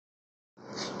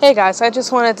Hey guys, I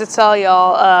just wanted to tell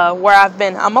y'all where I've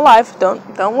been. I'm alive.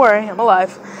 Don't worry, I'm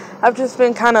alive. I've just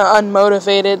been kind of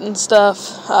unmotivated and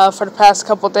stuff for the past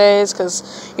couple days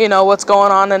because you know what's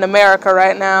going on in America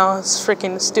right now. It's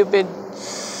freaking stupid.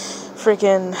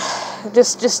 Freaking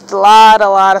just a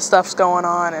lot of stuff's going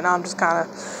on, and I'm just kind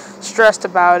of stressed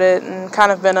about it and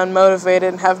kind of been unmotivated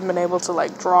and haven't been able to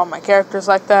like draw my characters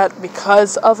like that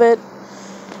because of it.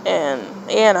 And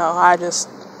you know, I just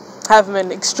haven't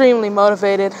been extremely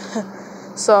motivated.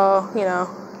 So, you know,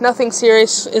 nothing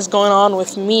serious is going on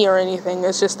with me or anything.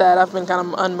 It's just that I've been kind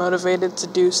of unmotivated to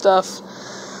do stuff.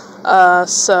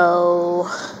 So,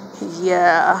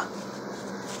 yeah.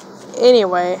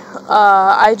 Anyway,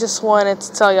 I just wanted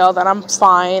to tell y'all that I'm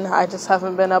fine. I just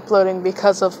haven't been uploading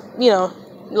because of, you know,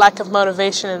 lack of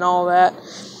motivation and all that.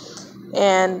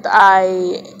 And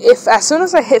if as soon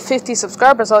as I hit 50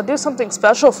 subscribers, I'll do something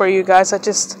special for you guys.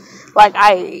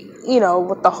 You know,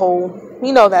 with the whole,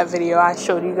 you know, that video I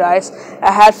showed you guys.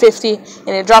 I had 50 and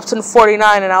it dropped to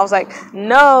 49 and I was like,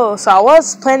 no. So I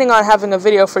was planning on having a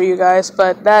video for you guys,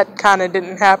 but that kind of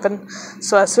didn't happen.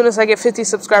 So as soon as I get 50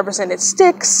 subscribers and it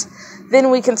sticks, then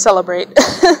we can celebrate.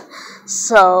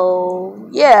 So,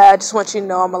 yeah, I just want you to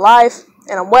know I'm alive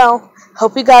and I'm well.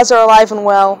 Hope you guys are alive and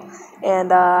well.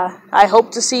 And I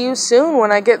hope to see you soon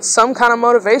when I get some kind of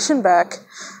motivation back.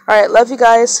 Alright, love you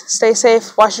guys. Stay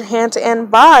safe. Wash your hands and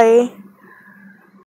bye.